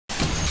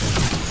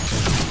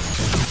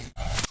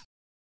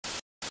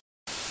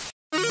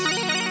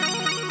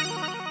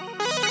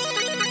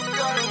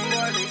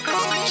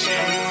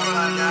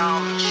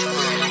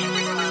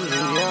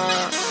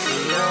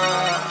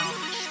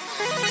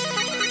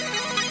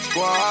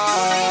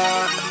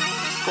I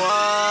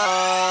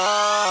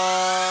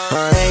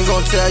ain't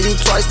gon' tell you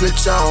twice,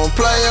 bitch, I don't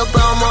play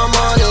about my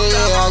money.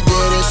 Yeah, I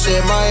get this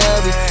shit, my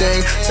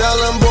everything. Tell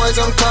them boys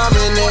I'm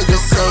coming,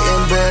 niggas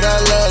hating, but I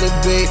let it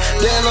be.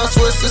 Then I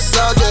switch the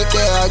subject,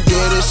 yeah, I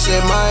get this shit,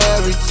 my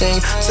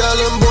everything. Tell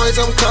them boys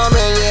I'm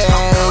coming, yeah,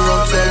 I ain't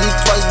gon' tell you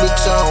twice,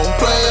 bitch, I don't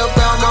play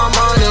about my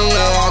money.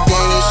 Yeah, I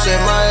get this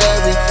shit, my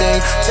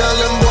everything. Tell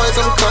them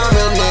boys I'm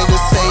coming,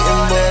 niggas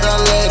hating, but I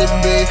let it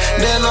be.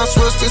 Then I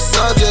switch the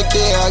subject,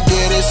 yeah, I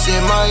get this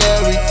shit, my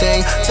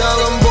everything. Tell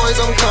them boys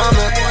I'm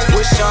coming.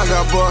 Wish I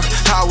got booked,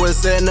 I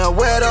was in the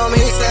with him.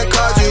 He said,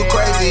 cause you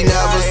crazy,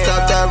 never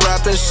stop that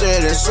rapping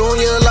shit. And soon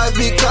your life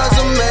becomes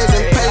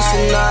amazing.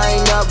 Patient, I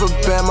ain't never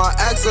been. My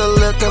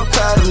excellent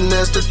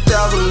competitiveness, the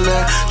devil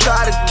in.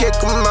 Try to kick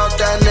him out,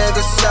 that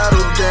nigga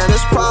settled in.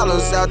 There's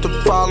problems after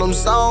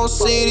problems, I don't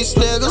see these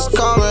niggas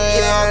coming.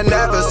 Yeah, and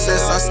ever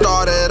since I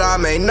started, I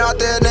made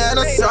nothing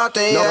into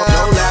something. Yeah.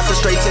 No laughter,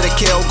 straight to the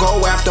kill.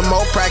 Go after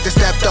more practice,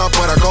 stepped up,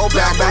 but I go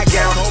back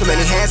down. So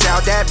many hands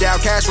out, dabbed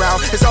out, cash round.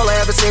 It's all I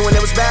ever seen when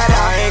it was bad out.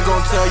 I ain't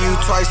gon' tell you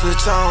twice,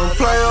 bitch, I don't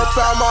play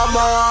about my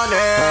money.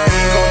 I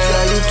ain't gon'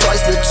 tell you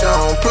twice, bitch, I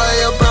don't play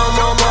about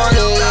my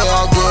money. Yeah,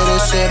 I get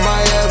this shit, my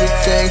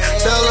everything.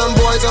 Tell them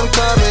boys I'm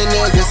coming,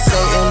 niggas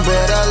hating,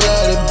 but I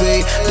let it be.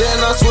 Then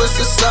I switch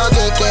the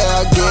subject,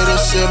 yeah, I get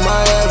this shit,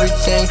 my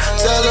everything.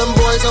 Tell them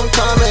boys I'm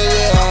coming,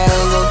 yeah, I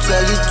ain't gon'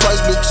 tell you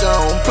twice, bitch, I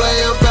don't play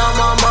about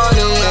my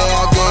money.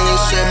 Yeah, I get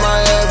this shit, my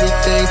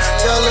everything.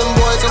 Tell them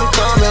boys I'm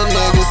coming,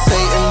 niggas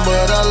hating,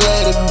 but I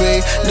let it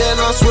be. Then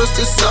I switch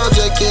the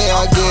subject,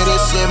 yeah, I get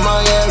this shit, my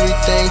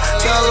everything.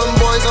 Tell them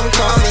boys I'm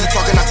coming. You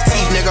talking out the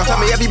teeth, nigga. Tell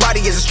me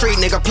everybody is a street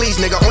nigga, please,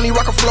 nigga. Only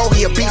rock a flow,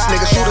 he a beast,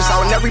 nigga. Shoot us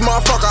out, and every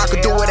motherfucker I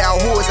could do it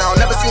out. Who is out?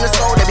 Never seen a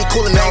soul that be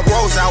coolin' out.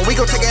 Rose out, we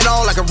gon' take it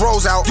all like a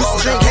rose out. Used to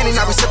drink Henny,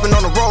 now we sippin'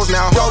 on the rose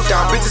now. Roll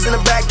down, bitches in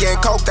the back getting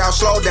coked out,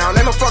 slow down.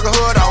 Ain't no fucking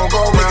hood, I don't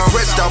go around. Niggas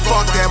rich up,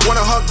 fuck them.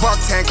 Wanna hug buck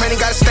 10. Claim he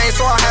got a stain,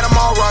 so I had them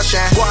all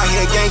rushing. Squad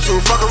here, gang 2,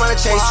 fuck around and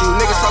chase you.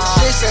 Niggas talk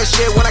shit, said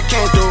shit when I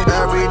came through.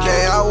 Every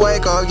day I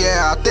wake up,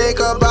 yeah, I think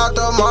about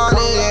the money.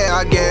 Yeah,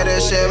 I get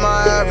this shit,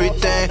 my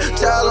everything.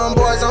 Tell them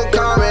boys I'm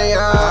coming,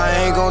 yeah.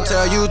 I ain't gon'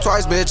 tell you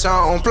twice, bitch, I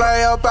don't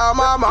play about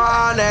my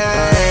money.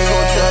 I ain't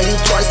gon' tell you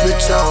twice,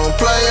 bitch, I don't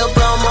play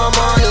about my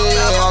money.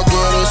 Yeah, I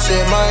get this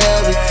shit, my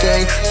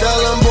everything. Tell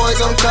them boys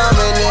I'm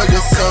coming,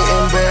 niggas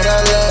hating, but I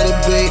let it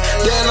be.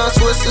 Then I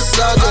switch the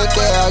subject,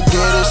 yeah, I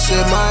get this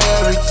shit, my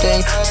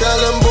everything. Tell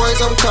them boys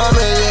I'm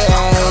coming, yeah,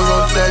 I ain't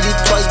gon' tell you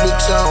twice,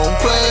 bitch, I don't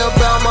play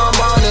about my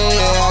money.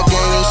 Yeah, I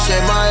get this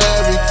shit, my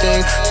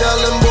everything. Tell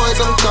them boys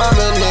I'm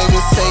coming,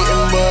 niggas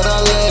hating, but I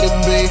let it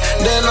be.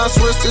 Then I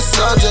switch the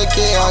subject,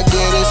 yeah, I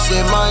get this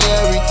shit, my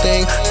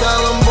everything. Tell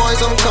them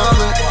boys I'm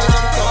coming.